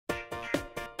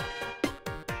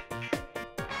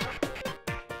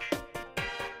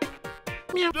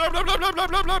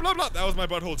That was my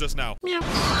butthole just now.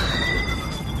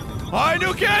 Hi,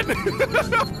 new kid!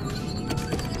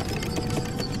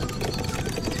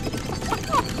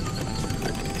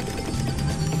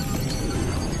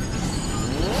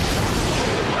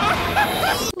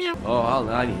 Oh, all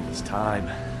I need is time.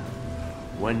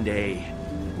 One day,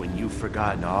 when you've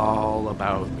forgotten all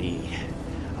about me,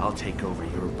 I'll take over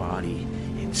your body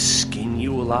and skin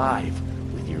you alive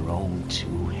with your own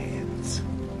 2 hands.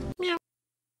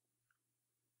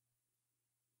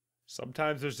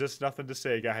 Sometimes there's just nothing to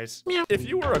say, guys. If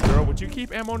you were a girl, would you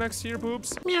keep ammo next to your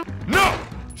boobs? No!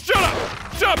 Shut up!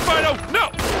 Shut up, Fido! No!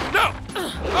 No!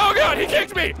 Oh god, he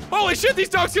kicked me! Holy shit, these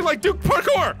dogs can like do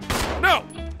parkour! No!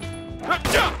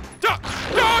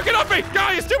 No, get off me!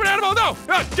 God, you stupid animal, no!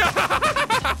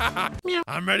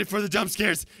 I'm ready for the jump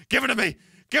scares. Give it to me!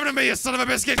 Give it to me, you son of a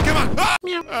biscuit! Come on! Ah!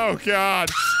 Oh god!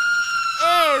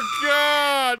 Oh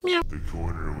god! The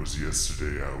corner was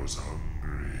yesterday I was hungry.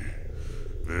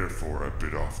 Therefore I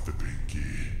bit off the pinky.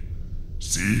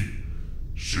 See?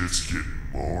 Shit's getting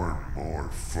more and more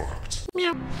fucked.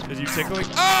 Is you tickling?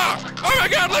 Ah! Oh my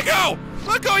god, let go!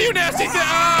 Let go, you nasty thing!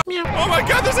 Ah! Oh my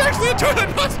god, there's actually a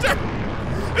toilet monster!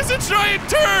 It's a giant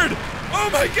turd! Oh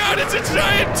my god, it's a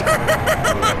giant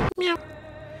turd!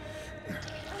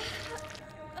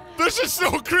 This is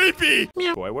so creepy!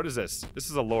 Boy, what is this? This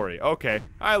is a lorry. Okay.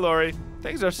 Hi, Lori.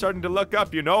 Things are starting to look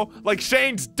up, you know? Like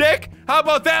Shane's dick? How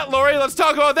about that, Lori? Let's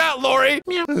talk about that, Lori!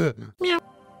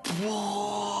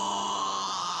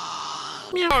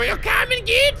 Oh, he'll come and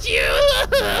get you!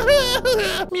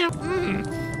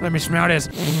 Let me smell this.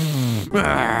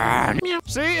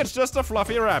 See, it's just a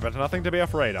fluffy rabbit, nothing to be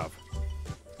afraid of.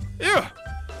 Ew,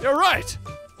 you're right.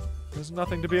 There's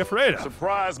nothing to be afraid of.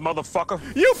 Surprise, motherfucker.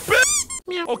 You bitch!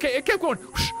 Okay, it kept going.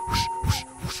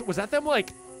 Was that them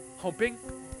like humping?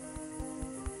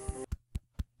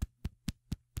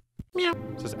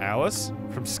 This is Alice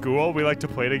from school. We like to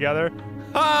play together.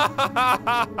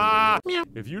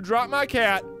 If you drop my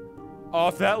cat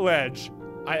off that ledge,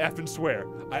 I effing swear.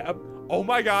 Oh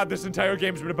my god, this entire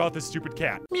game's been about this stupid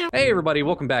cat. Hey everybody,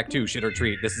 welcome back to Shit or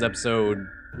Treat. This is episode...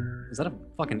 Is that a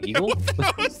fucking eagle? What the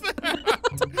hell was that?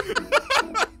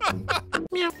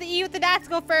 The E with the dots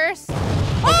go first. Okay.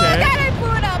 Oh god, I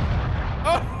blew it up!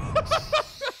 Oh.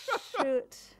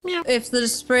 Shoot. If the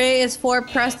spray is 4,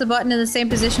 press the button in the same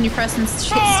position you press in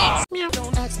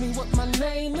Don't ask me what my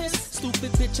name is.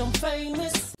 Stupid bitch, I'm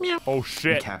famous. Oh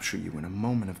shit. Capture you in a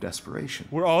moment of desperation.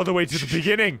 We're all the way to the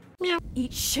beginning.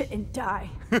 Eat shit and die.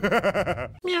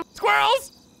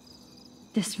 Squirrels!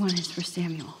 This one is for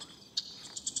Samuel.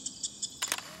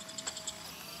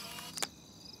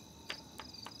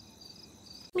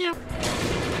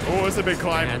 Oh, it's a big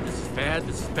climb. Bad, this is bad,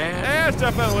 this is bad. Eh, it's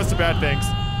definitely a list of bad things.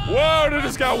 Whoa, dude,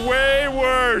 this got way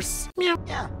worse.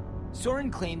 Yeah.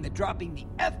 Soren claimed that dropping the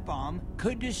F-bomb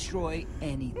could destroy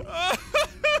anything.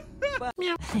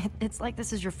 It's like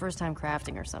this is your first time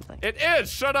crafting or something. It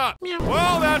is, shut up.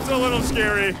 Well, that's a little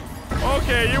scary.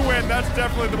 Okay, you win. That's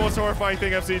definitely the most horrifying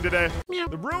thing I've seen today.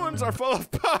 The ruins are full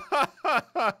of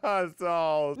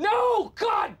puzzles. No!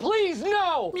 God, please,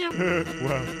 no!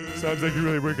 Wow, sounds like you're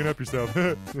really working up yourself.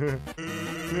 Down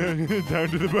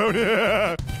to the bone.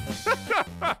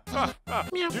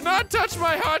 Do not touch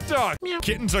my hot dog.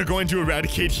 Kittens are going to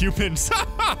eradicate humans.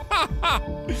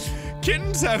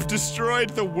 Kittens have destroyed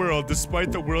the world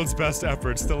despite the world's best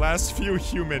efforts. The last few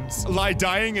humans lie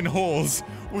dying in holes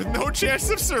with no chance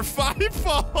of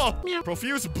survival.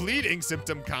 Profuse bleeding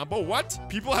symptom combo. What?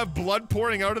 People have blood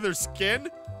pouring out of their skin?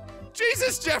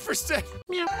 Jesus, Jefferson.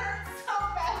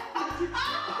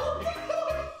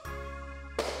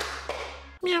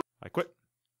 I quit.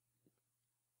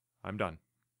 I'm done.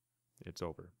 It's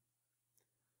over.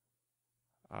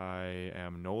 I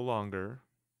am no longer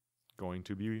going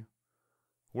to be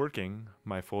working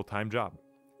my full-time job.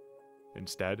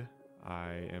 Instead,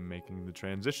 I am making the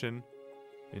transition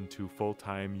into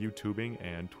full-time YouTubing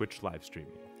and Twitch live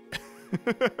streaming.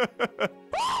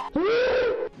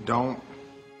 Don't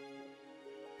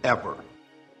ever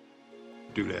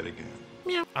do that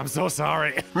again. I'm so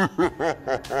sorry.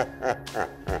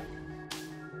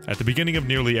 At the beginning of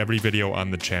nearly every video on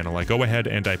the channel, I go ahead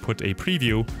and I put a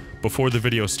preview before the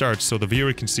video starts so the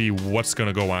viewer can see what's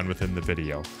gonna go on within the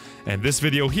video. And this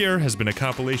video here has been a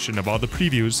compilation of all the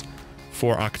previews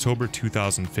for October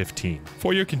 2015.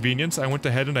 For your convenience, I went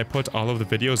ahead and I put all of the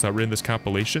videos that were in this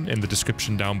compilation in the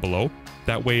description down below.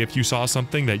 That way, if you saw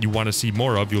something that you want to see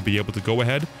more of, you'll be able to go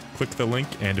ahead, click the link,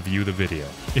 and view the video.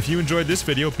 If you enjoyed this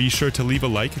video, be sure to leave a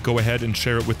like, go ahead and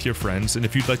share it with your friends, and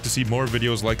if you'd like to see more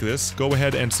videos like this, go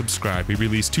ahead and subscribe. We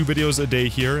release 2 videos a day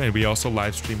here, and we also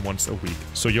live stream once a week,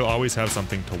 so you'll always have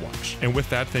something to watch. And with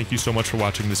that, thank you so much for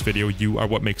watching this video. You are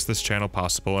what makes this channel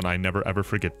possible, and I never ever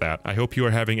forget that. I hope you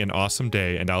are having an awesome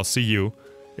day, and I'll see you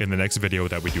in the next video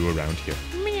that we do around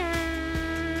here.